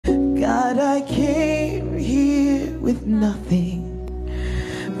God, I came here with nothing,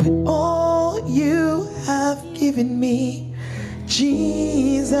 but all you have given me.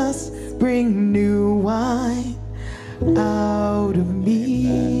 Jesus, bring new wine out of me.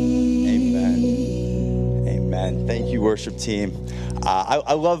 Amen. Amen. Thank you, worship team.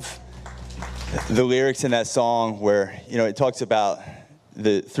 I love the lyrics in that song where, it talks about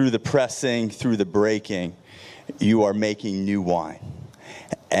through the pressing, through the breaking, you are making new wine.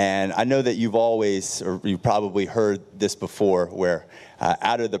 And I know that you've probably heard this before, where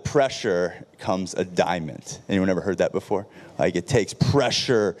out of the pressure comes a diamond. Anyone ever heard that before? Like, it takes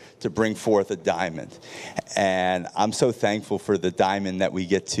pressure to bring forth a diamond. And I'm so thankful for the diamond that we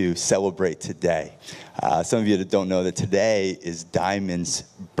get to celebrate today. Some of you that don't know that today is Diamond's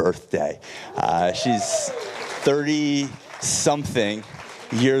birthday. She's 30-something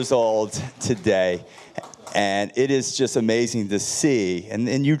years old today. And it is just amazing to see,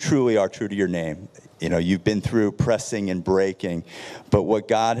 and you truly are true to your name. You've been through pressing and breaking, but what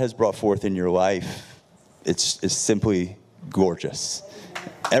God has brought forth in your life, it's simply gorgeous.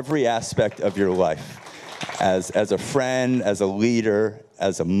 Every aspect of your life, as a friend, as a leader,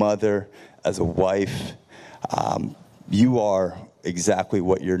 as a mother, as a wife, you are exactly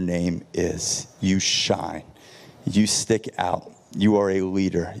what your name is. You shine. You stick out. You are a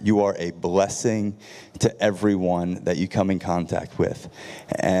leader. You are a blessing to everyone that you come in contact with.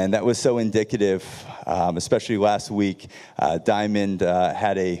 And that was so indicative, especially last week. Diamond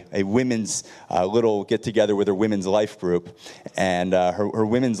had a women's little get-together with her women's life group. And her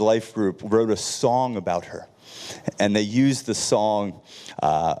women's life group wrote a song about her. And they used the song,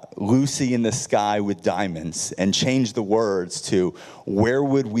 Lucy in the Sky with Diamonds, and changed the words to, where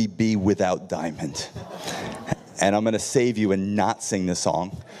would we be without Diamond? And I'm going to save you and not sing the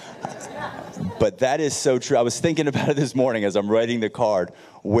song. But that is so true. I was thinking about it this morning as I'm writing the card.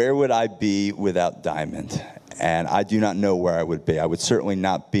 Where would I be without Diamond? And I do not know where I would be. I would certainly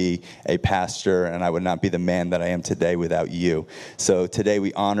not be a pastor, and I would not be the man that I am today without you. So today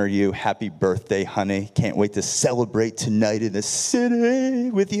we honor you. Happy birthday, honey. Can't wait to celebrate tonight in the city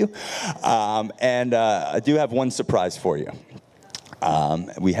with you. And I do have one surprise for you.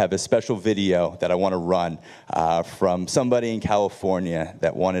 We have a special video that I want to run from somebody in California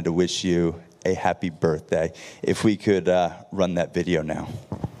that wanted to wish you a happy birthday. If we could run that video now.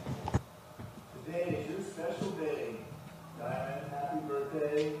 Today is your special day. Diamond, happy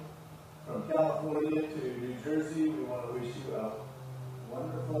birthday. From California to New Jersey, we want to wish you a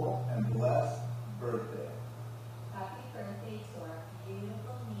wonderful and blessed birthday. Happy birthday to our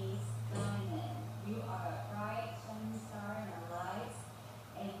beautiful niece, Diamond. You are a bright, shining star in our lives,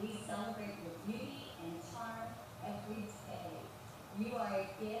 and we celebrate your beauty and charm every day. You are a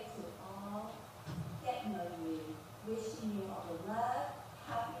gift to all that know you. Wishing you all the love,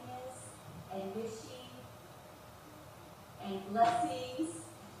 happiness, and wishing and blessings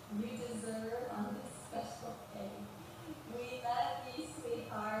you deserve on this special day. We love you,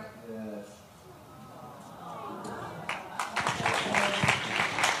 sweetheart. Yes.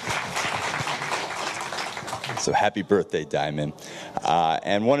 So happy birthday, Diamond.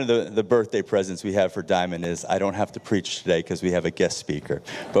 And one of the birthday presents we have for Diamond is I don't have to preach today because we have a guest speaker.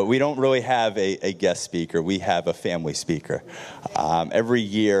 But we don't really have a guest speaker. We have a family speaker. Every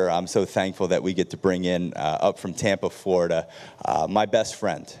year, I'm so thankful that we get to bring in, up from Tampa, Florida, my best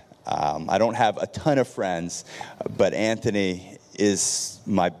friend. I don't have a ton of friends, but Anthony is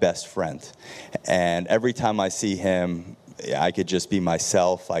my best friend. And every time I see him, I could just be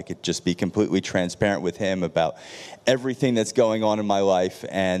myself. I could just be completely transparent with him about everything that's going on in my life.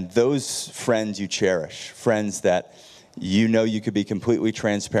 And those friends you cherish, friends that you know you could be completely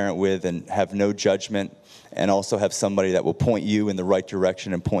transparent with and have no judgment, and also have somebody that will point you in the right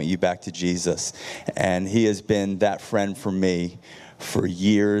direction and point you back to Jesus. And he has been that friend for me for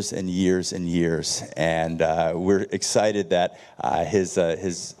years and years and years. And we're excited that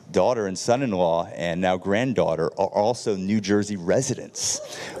his daughter and son-in-law and now granddaughter are also New Jersey residents,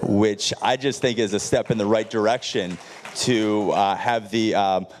 which I just think is a step in the right direction to have the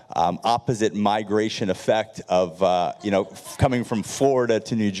opposite migration effect of, coming from Florida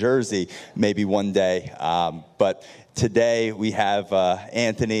to New Jersey maybe one day. But today we have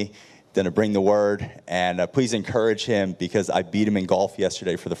Anthony going to bring the word, and please encourage him because I beat him in golf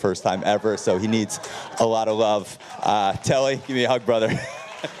yesterday for the first time ever, so he needs a lot of love. Telly, give me a hug, brother.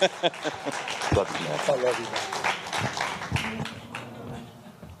 Love you, man. I love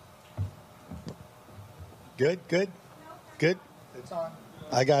you. Good. It's on.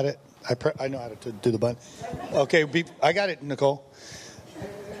 I got it. I know how to do the button. Okay, I got it, Nicole.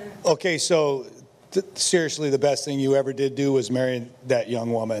 Okay, so seriously, the best thing you ever did do was marry that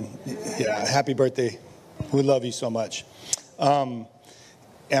young woman. Yeah, happy birthday. We love you so much. And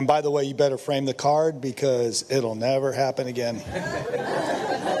by the way, you better frame the card because it'll never happen again.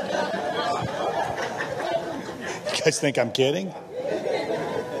 You guys think I'm kidding?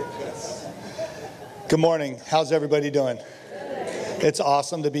 Good morning. How's everybody doing? It's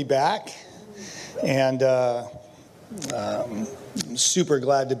awesome to be back. And I'm super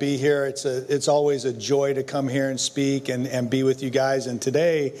glad to be here. It's always a joy to come here and speak and be with you guys. And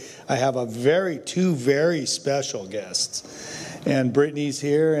today I have two very special guests. And Brittany's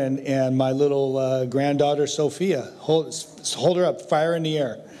here, and my little granddaughter Sophia. Hold her up, fire in the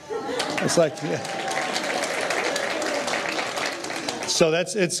air. It's like, yeah. So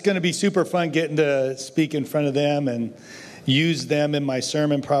it's going to be super fun getting to speak in front of them and use them in my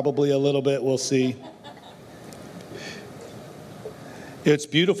sermon probably a little bit. We'll see. It's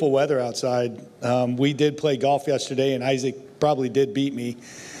beautiful weather outside. We did play golf yesterday, and Isaac probably did beat me.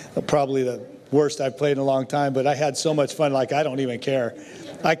 Probably the worst I've played in a long time, but I had so much fun, like I don't even care.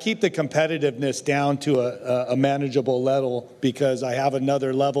 I keep the competitiveness down to a manageable level because I have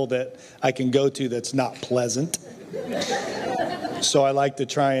another level that I can go to that's not pleasant. So I like to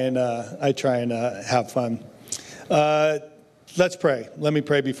try and have fun. Let's pray. Let me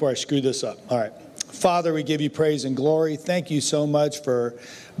pray before I screw this up. All right. Father, we give you praise and glory. Thank you so much for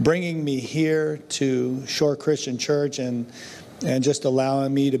bringing me here to Shore Christian Church and just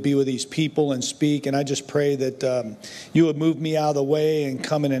allowing me to be with these people and speak. And I just pray that you would move me out of the way and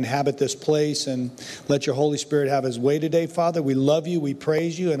come and inhabit this place and let your Holy Spirit have his way today, Father. We love you. We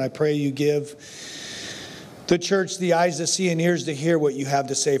praise you. And I pray you give the church the eyes to see and ears to hear what you have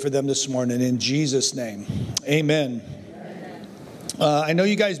to say for them this morning. In Jesus' name, amen. I know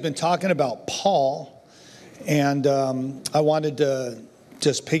you guys have been talking about Paul, and I wanted to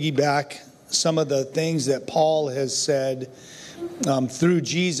just piggyback some of the things that Paul has said through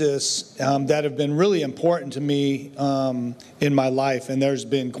Jesus that have been really important to me in my life, and there's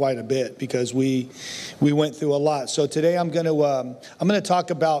been quite a bit because we went through a lot. So today I'm going to talk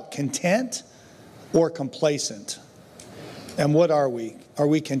about content or complacent. And what are we? Are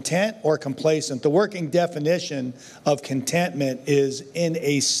we content or complacent? The working definition of contentment is in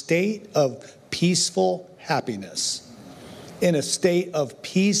a state of peaceful happiness. In a state of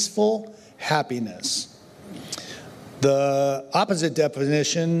peaceful happiness. The opposite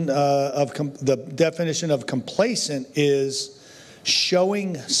definition the definition of complacent is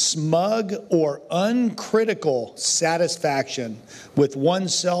showing smug or uncritical satisfaction with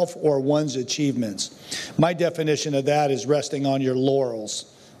oneself or one's achievements. My definition of that is resting on your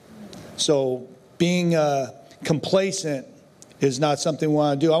laurels. So being complacent is not something we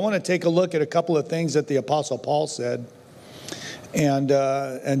want to do. I want to take a look at a couple of things that the Apostle Paul said and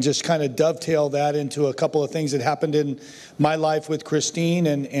just kind of dovetail that into a couple of things that happened in my life with Christine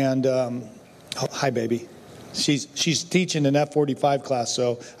and hi, baby. She's teaching an F45 class,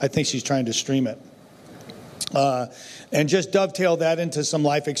 so I think she's trying to stream it. And just dovetail that into some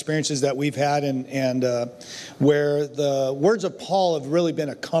life experiences that we've had and where the words of Paul have really been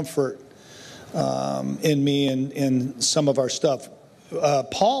a comfort in me and in some of our stuff.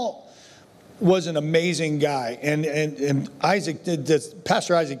 Paul was an amazing guy, and Isaac did this,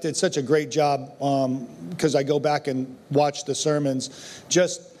 Pastor Isaac did such a great job because I go back and watch the sermons.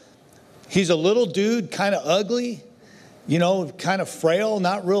 He's a little dude, kind of ugly, kind of frail,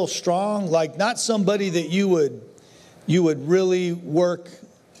 not real strong, like not somebody that you would really work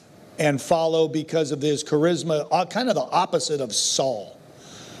and follow because of his charisma, kind of the opposite of Saul,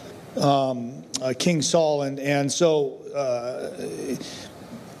 King Saul. And so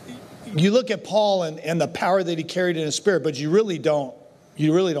you look at Paul and the power that he carried in his spirit, but you really don't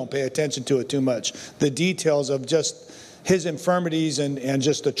pay attention to it too much. The details of just his infirmities and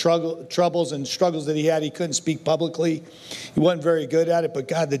just the troubles and struggles that he had. He couldn't speak publicly. He wasn't very good at it, but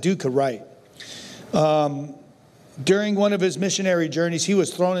God, the dude could write. During one of his missionary journeys, he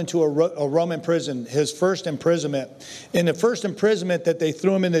was thrown into a Roman prison, his first imprisonment. In the first imprisonment that they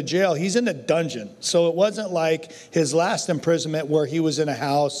threw him into jail, he's in a dungeon. So it wasn't like his last imprisonment where he was in a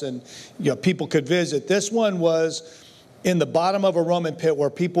house and people could visit. This one was in the bottom of a Roman pit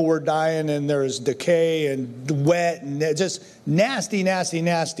where people were dying and there was decay and wet and just nasty, nasty,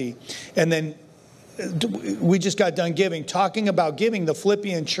 nasty. And then we just got done talking about giving. The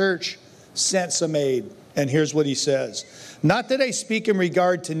Philippian church sent some aid. And here's what he says. Not that I speak in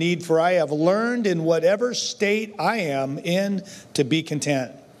regard to need, for I have learned in whatever state I am in to be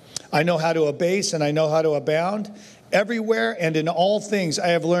content. I know how to abase and I know how to abound. Everywhere and in all things I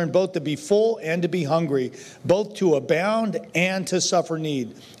have learned both to be full and to be hungry, both to abound and to suffer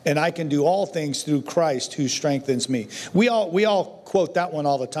need. And I can do all things through Christ who strengthens me. We all quote that one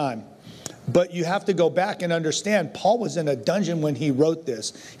all the time. But you have to go back and understand, Paul was in a dungeon when he wrote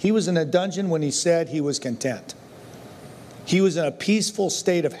this. He was in a dungeon when he said he was content. He was in a peaceful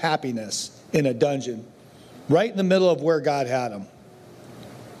state of happiness in a dungeon, right in the middle of where God had him.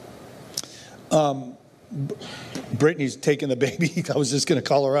 Brittany's taking the baby. I was just going to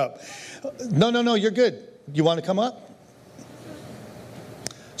call her up. No, you're good. You want to come up?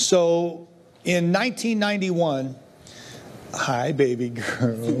 So in 1991, hi, baby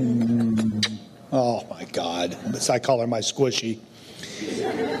girl. Oh, my God. I call her my squishy.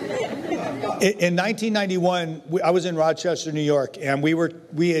 In 1991, I was in Rochester, New York, and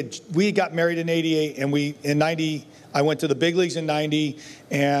we had got married in '88, and in '90 I went to the big leagues in '90,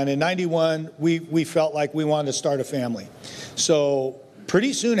 and in '91 we felt like we wanted to start a family. So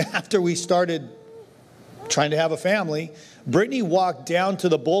pretty soon after we started trying to have a family, Brittany walked down to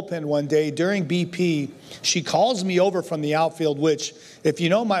the bullpen one day during BP. She calls me over from the outfield, which, if you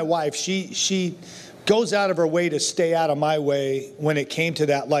know my wife, she goes out of her way to stay out of my way when it came to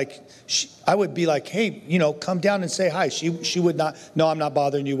that. Like, I would be like, hey, come down and say hi. She would not, no, I'm not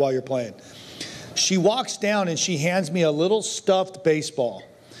bothering you while you're playing. She walks down and she hands me a little stuffed baseball,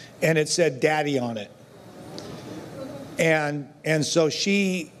 and it said Daddy on it. And so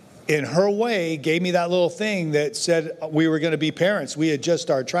she, in her way, gave me that little thing that said we were going to be parents. We had just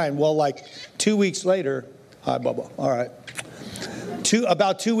started trying. Well, like 2 weeks later, hi, Bubba. All right.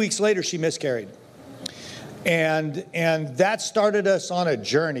 About 2 weeks later, she miscarried. And that started us on a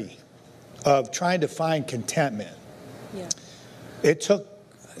journey of trying to find contentment. Yeah. It took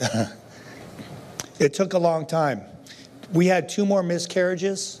a long time. We had 2 more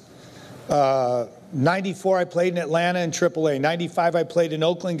miscarriages. 94, I played in Atlanta in AAA. 95, I played in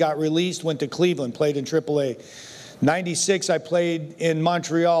Oakland, got released, went to Cleveland, played in AAA. 96, I played in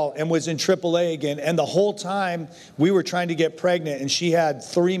Montreal and was in AAA again. And the whole time we were trying to get pregnant, and she had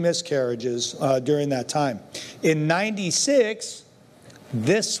 3 miscarriages during that time. In 96,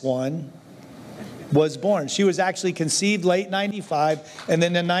 this one was born. She was actually conceived late 95, and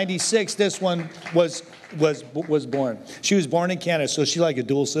then in 96, this one was born. She was born in Canada, so she's like a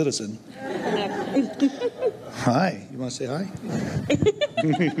dual citizen. Hi. You want to say hi?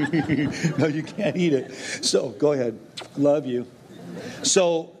 No, you can't eat it. So go ahead. Love you.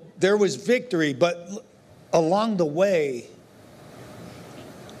 So there was victory, but along the way,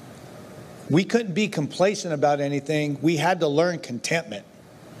 we couldn't be complacent about anything. We had to learn contentment.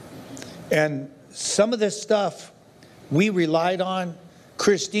 And some of this stuff we relied on.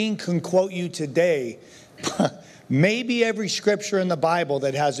 Christine can quote you today maybe every scripture in the Bible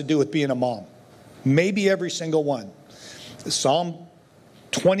that has to do with being a mom. Maybe every single one. Psalm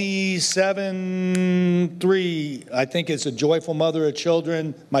 27:3, I think it's a joyful mother of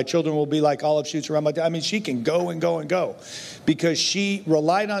children. My children will be like olive shoots around my dad. I mean, she can go and go and go because she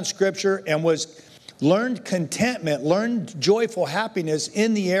relied on scripture and learned contentment, learned joyful happiness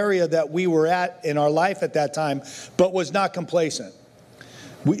in the area that we were at in our life at that time, but was not complacent.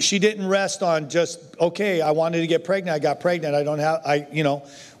 She didn't rest on just, okay, I wanted to get pregnant. I got pregnant.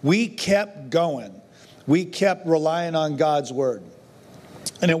 We kept going. We kept relying on God's word.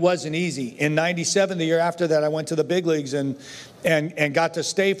 And it wasn't easy. In 97, the year after that, I went to the big leagues and got to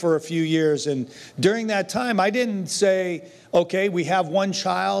stay for a few years. And during that time, I didn't say, okay, we have 1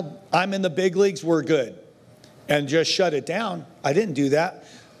 child. I'm in the big leagues. We're good. And just shut it down. I didn't do that.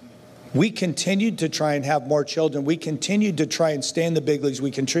 We continued to try and have more children. We continued to try and stay in the big leagues. We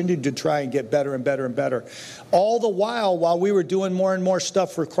continued to try and get better and better and better. All the while we were doing more and more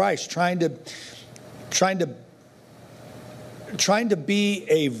stuff for Christ, trying to be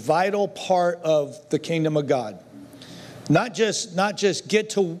a vital part of the kingdom of God. Not just get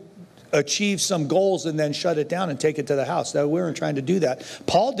to achieve some goals and then shut it down and take it to the house. No, we weren't trying to do that.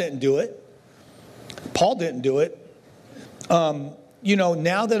 Paul didn't do it.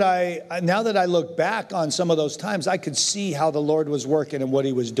 Now that I look back on some of those times, I could see how the Lord was working and what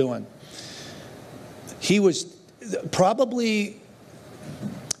he was doing. He was probably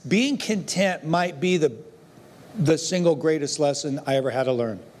being content might be the single greatest lesson I ever had to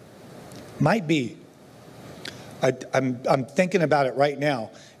learn. Might be. I'm thinking about it right now.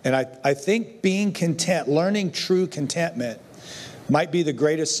 And I think being content, learning true contentment, might be the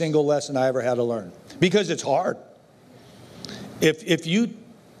greatest single lesson I ever had to learn. Because it's hard. If you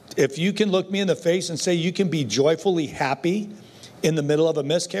can look me in the face and say you can be joyfully happy in the middle of a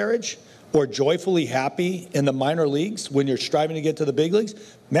miscarriage or joyfully happy in the minor leagues when you're striving to get to the big leagues,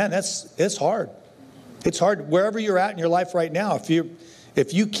 man, it's hard. It's hard wherever you're at in your life right now.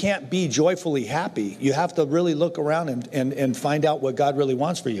 If you can't be joyfully happy, you have to really look around and find out what God really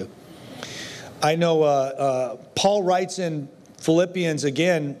wants for you. I know Paul writes in Philippians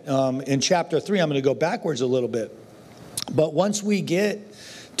again in chapter 3. I'm going to go backwards a little bit. But once we get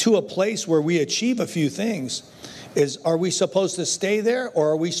to a place where we achieve a few things, are we supposed to stay there, or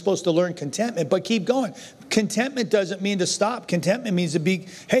are we supposed to learn contentment but keep going? Contentment doesn't mean to stop. Contentment means to be,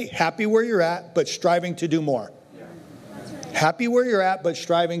 hey, happy where you're at, but striving to do more. Happy where you're at, but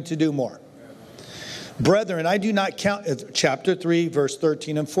striving to do more. Brethren, I do not count, chapter 3, verse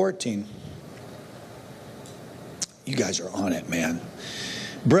 13 and 14. You guys are on it, man.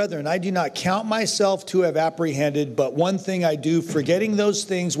 Brethren, I do not count myself to have apprehended, but one thing I do, forgetting those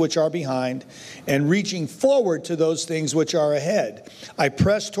things which are behind and reaching forward to those things which are ahead. I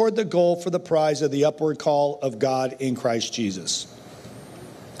press toward the goal for the prize of the upward call of God in Christ Jesus.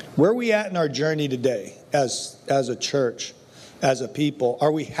 Where are we at in our journey today as a church, as a people?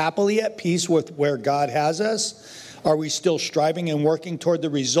 Are we happily at peace with where God has us? Are we still striving and working toward the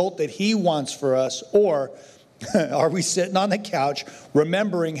result that He wants for us? Or are we sitting on the couch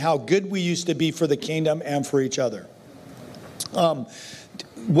remembering how good we used to be for the kingdom and for each other? Who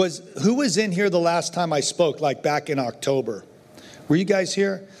was in here the last time I spoke, like back in October? Were you guys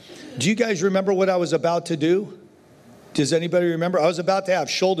here? Do you guys remember what I was about to do? Does anybody remember? I was about to have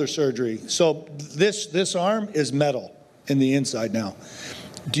shoulder surgery. So this arm is metal in the inside now.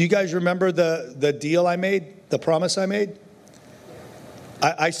 Do you guys remember the deal I made, the promise I made?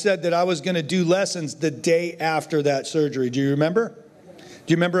 I said that I was going to do lessons the day after that surgery. Do you remember? Do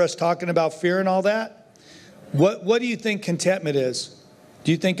you remember us talking about fear and all that? What do you think contentment is?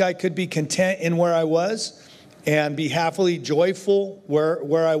 Do you think I could be content in where I was and be happily joyful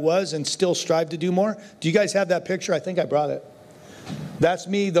where I was and still strive to do more? Do you guys have that picture? I think I brought it. That's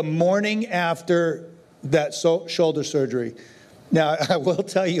me the morning after that shoulder surgery. Now, I will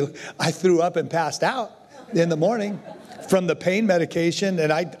tell you, I threw up and passed out in the morning from the pain medication,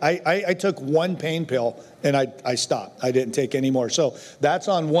 and I took one pain pill, and I stopped. I didn't take any more. So that's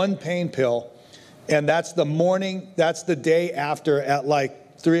on one pain pill, and that's the morning, that's the day after at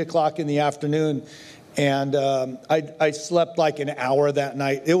like 3 o'clock in the afternoon, and I slept like an hour that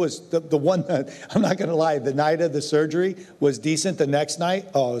night. It was the one that, I'm not going to lie, the night of the surgery was decent. The next night,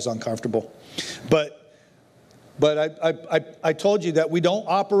 oh, it was uncomfortable. But I told you that we don't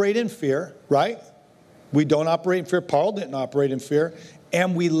operate in fear, right? We don't operate in fear. Paul didn't operate in fear.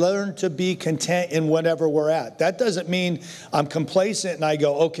 And we learn to be content in whatever we're at. That doesn't mean I'm complacent and I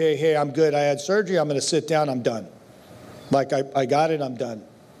go, okay, hey, I'm good. I had surgery. I'm going to sit down. I'm done. Like I got it. I'm done.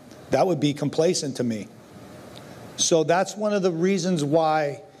 That would be complacent to me. So that's one of the reasons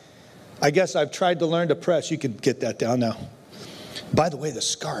why I guess I've tried to learn to press. You could get that down now. By the way, the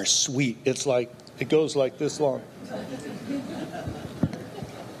scar is sweet. It's like, it goes like this long.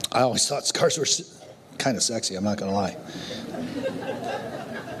 I always thought scars were kind of sexy, I'm not going to lie.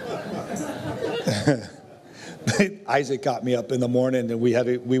 Isaac got me up in the morning, and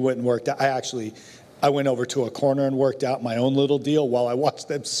we went and worked out. I went over to a corner and worked out my own little deal while I watched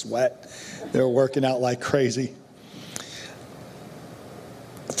them sweat. They were working out like crazy.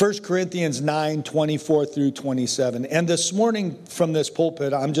 1 Corinthians 9:24 through 27. And this morning from this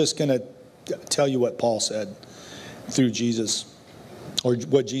pulpit, I'm just going to tell you what Paul said through Jesus, or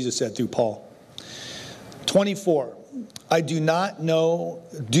what Jesus said through Paul. 24. Do you not know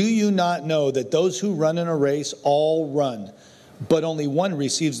that those who run in a race all run, but only one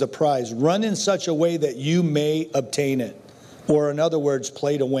receives the prize? Run in such a way that you may obtain it. Or in other words,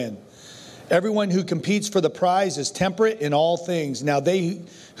 play to win. Everyone who competes for the prize is temperate in all things. Now they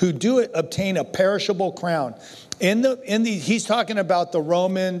who do it obtain a perishable crown. He's talking about the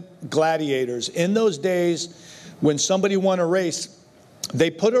Roman gladiators. In those days, when somebody won a race, they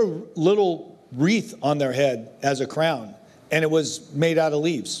put a little wreath on their head as a crown, and it was made out of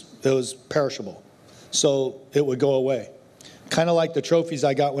leaves. It was perishable, so it would go away. Kind of like the trophies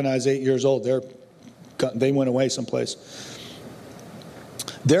I got when I was 8 years old. They went away someplace.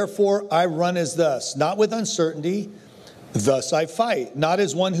 Therefore I run as thus, not with uncertainty. Thus I fight, not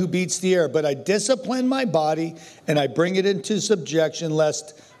as one who beats the air, but I discipline my body and I bring it into subjection,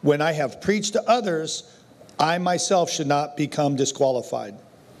 lest when I have preached to others, I myself should not become disqualified.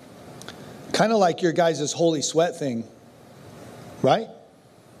 Kind of like your guys' holy sweat thing, right?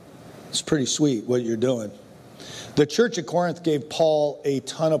 It's pretty sweet what you're doing. The church at Corinth gave Paul a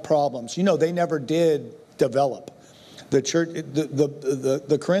ton of problems. You know, they never did develop. The church,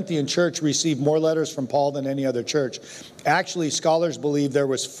 the Corinthian church received more letters from Paul than any other church. Actually, scholars believe there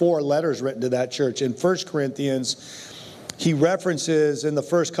was 4 letters written to that church. In 1 Corinthians, he references in the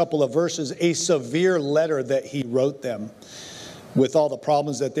first couple of verses a severe letter that he wrote them with all the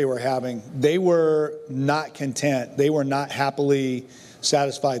problems that they were having. They were not content. They were not happily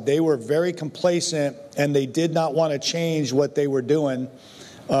satisfied. They were very complacent, and they did not want to change what they were doing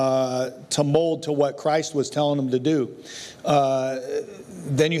to mold to what Christ was telling them to do.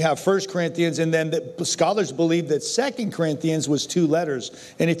 Then you have 1 Corinthians, and then the scholars believe that 2 Corinthians was 2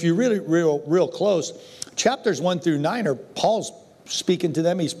 letters. And if you're really real close, chapters 1 through 9 are Paul's speaking to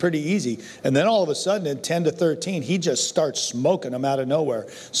them. He's pretty easy. And then all of a sudden in 10 to 13, he just starts smoking them out of nowhere.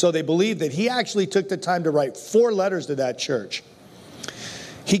 So they believe that he actually took the time to write 4 letters to that church.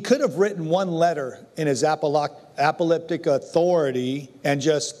 He could have written 1 letter in his apoplectic authority and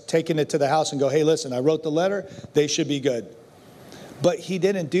just taken it to the house and go, hey, listen, I wrote the letter. They should be good. But he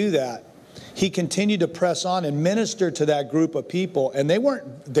didn't do that. He continued to press on and minister to that group of people, and they weren't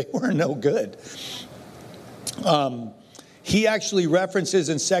no good. He actually references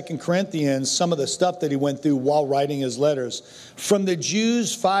in 2 Corinthians some of the stuff that he went through while writing his letters. From the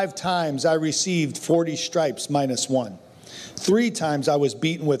Jews 5 times I received 40 stripes minus 1. 3 times I was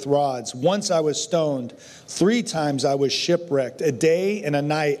beaten with rods. Once I was stoned. 3 times I was shipwrecked. A day and a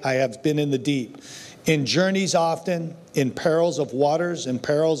night I have been in the deep. In journeys often, in perils of waters, in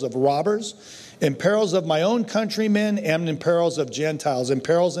perils of robbers, in perils of my own countrymen, and in perils of Gentiles, in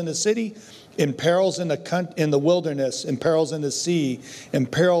perils in the city, in perils in the wilderness, in perils in the sea, in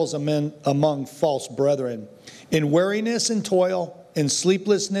perils among false brethren, in weariness and toil, in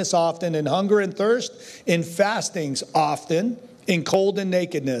sleeplessness often, in hunger and thirst, in fastings often, in cold and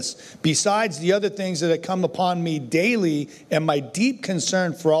nakedness, besides the other things that have come upon me daily, and my deep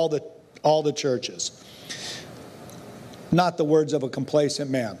concern for all the churches. Not the words of a complacent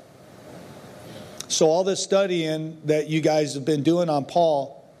man. So all this studying that you guys have been doing on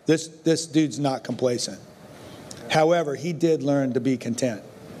Paul, this dude's not complacent. However, he did learn to be content.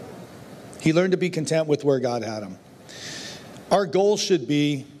 He learned to be content with where God had him. Our goal should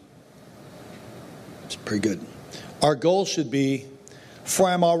be, it's pretty good. Our goal should be, for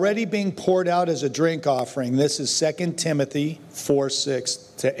I'm already being poured out as a drink offering. This is 2 Timothy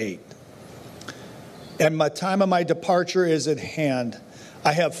 4:6-8. And my time of my departure is at hand.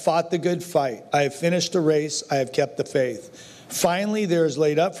 I have fought the good fight. I have finished the race. I have kept the faith. Finally, there is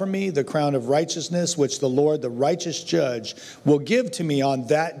laid up for me the crown of righteousness, which the Lord, the righteous judge, will give to me on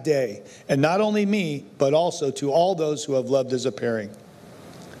that day. And not only me, but also to all those who have loved his appearing.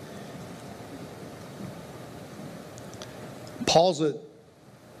 Paul's an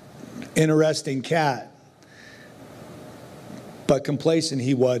interesting cat, but complacent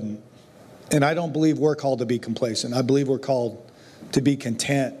he wasn't. And I don't believe we're called to be complacent. I believe we're called to be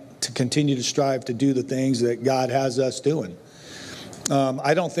content, to continue to strive to do the things that God has us doing.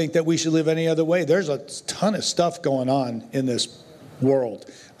 I don't think that we should live any other way. There's a ton of stuff going on in this world.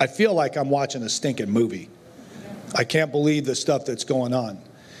 I feel like I'm watching a stinking movie. I can't believe the stuff that's going on.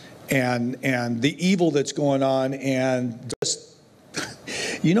 And the evil that's going on, and just,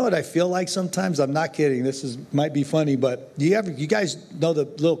 you know what I feel like sometimes? I'm not kidding. This might be funny, but you guys know the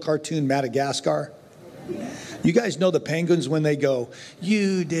little cartoon Madagascar? You guys know the penguins when they go,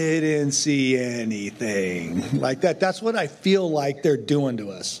 you didn't see anything, like that. That's what I feel like they're doing to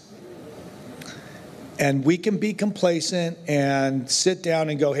us. And we can be complacent and sit down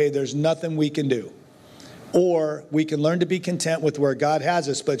and go, hey, there's nothing we can do. Or we can learn to be content with where God has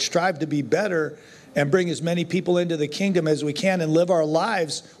us, but strive to be better and bring as many people into the kingdom as we can and live our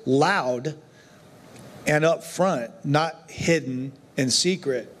lives loud and up front, not hidden and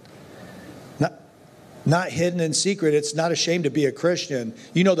secret. Not hidden and secret. It's not a shame to be a Christian.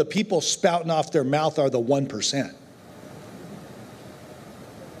 You know, the people spouting off their mouth are the 1%.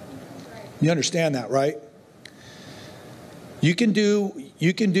 You understand that, right? You can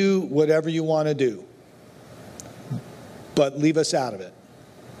do whatever you want to do, but leave us out of it.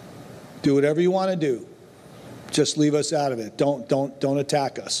 Do whatever you want to do. Just leave us out of it. Don't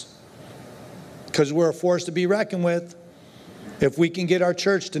attack us. Because we're a force to be reckoned with. If we can get our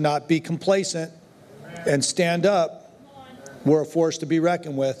church to not be complacent and stand up, we're a force to be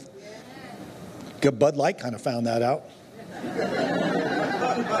reckoned with. Bud Light kind of found that out.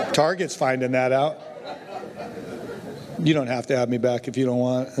 Target's finding that out. You don't have to have me back if you don't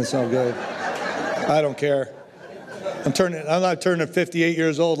want. It's all good. I don't care. I'm not turning 58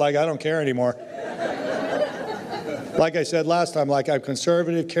 years old like I don't care anymore. Like I said last time, like I'm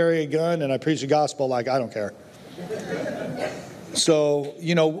conservative, carry a gun, and I preach the gospel like I don't care. So,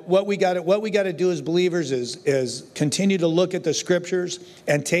 you know, what we got to do as believers is continue to look at the scriptures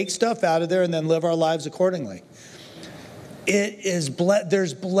and take stuff out of there and then live our lives accordingly. There's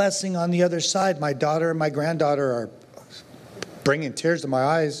blessing on the other side. My daughter and my granddaughter are bringing tears to my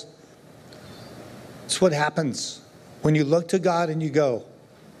eyes. It's what happens when you look to God and you go,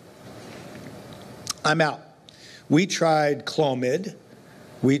 I'm out. We tried Clomid.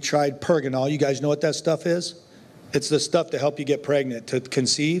 We tried Pergonal. You guys know what that stuff is? It's the stuff to help you get pregnant, to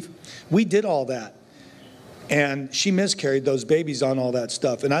conceive. We did all that. And she miscarried those babies on all that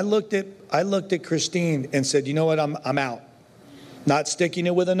stuff. And I looked at Christine and said, you know what, I'm out. Not sticking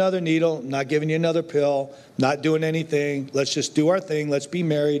it with another needle, not giving you another pill, not doing anything. Let's just do our thing. Let's be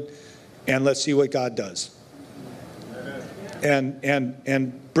married, and let's see what God does.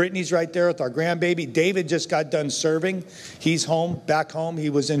 And Brittany's right there with our grandbaby. David just got done serving. He's home, back home. He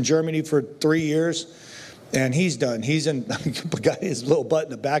was in Germany for 3 years. And he's done. He's got his little butt in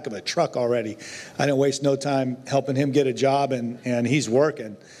the back of a truck already. I didn't waste no time helping him get a job, and he's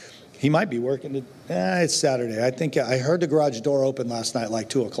working. He might be working. It's Saturday. I think I heard the garage door open last night, like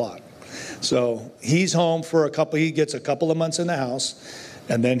 2 o'clock. So he's home for he gets a couple of months in the house,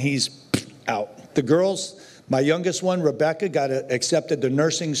 and then he's out. The girls, my youngest one, Rebecca, got accepted to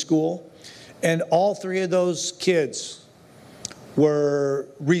nursing school, and all 3 of those kids were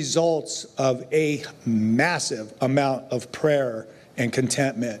results of a massive amount of prayer and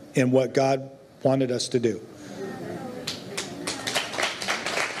contentment in what God wanted us to do.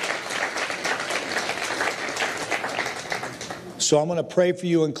 So I'm going to pray for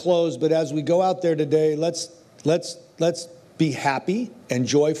you and close, but as we go out there today, let's be happy and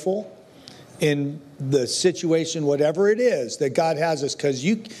joyful in the situation, whatever it is that God has us, because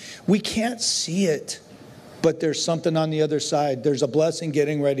we can't see it. But there's something on the other side. There's a blessing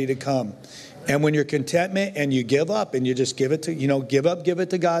getting ready to come. And when you're contentment and you give up and you just give it to, give up, give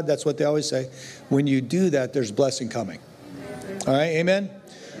it to God. That's what they always say. When you do that, there's blessing coming. All right, amen?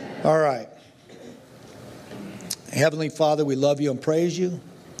 All right. Heavenly Father, we love you and praise you.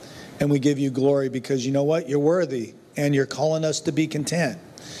 And we give you glory because you know what? You're worthy. And you're calling us to be content.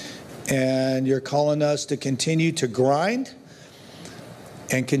 And you're calling us to continue to grind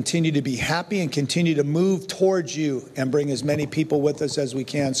and continue to be happy and continue to move towards you and bring as many people with us as we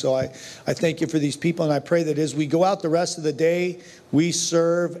can. So I thank you for these people, and I pray that as we go out the rest of the day, we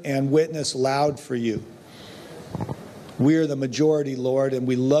serve and witness loud for you. We are the majority, Lord, and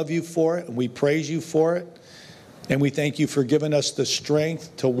we love you for it, and we praise you for it, and we thank you for giving us the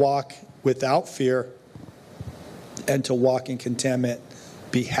strength to walk without fear and to walk in contentment,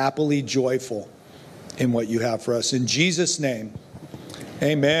 be happily joyful in what you have for us. In Jesus' name,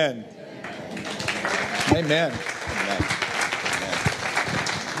 amen. Amen.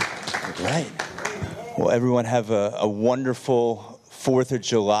 All right. Well, everyone have a wonderful 4th of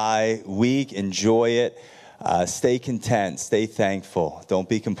July week. Enjoy it. Stay content. Stay thankful. Don't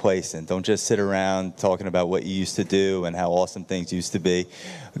be complacent. Don't just sit around talking about what you used to do and how awesome things used to be.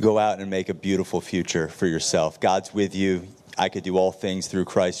 Go out and make a beautiful future for yourself. God's with you. I could do all things through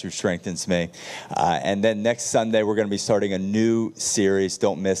Christ who strengthens me. And then next Sunday, we're going to be starting a new series.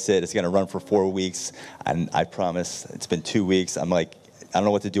 Don't miss it. It's going to run for 4 weeks. And I promise, it's been 2 weeks. I'm like, I don't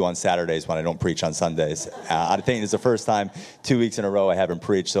know what to do on Saturdays when I don't preach on Sundays. I think it's the first time 2 weeks in a row I haven't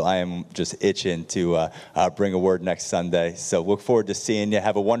preached. So I am just itching to bring a word next Sunday. So look forward to seeing you.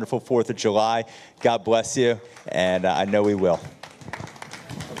 Have a wonderful 4th of July. God bless you. And I know we will.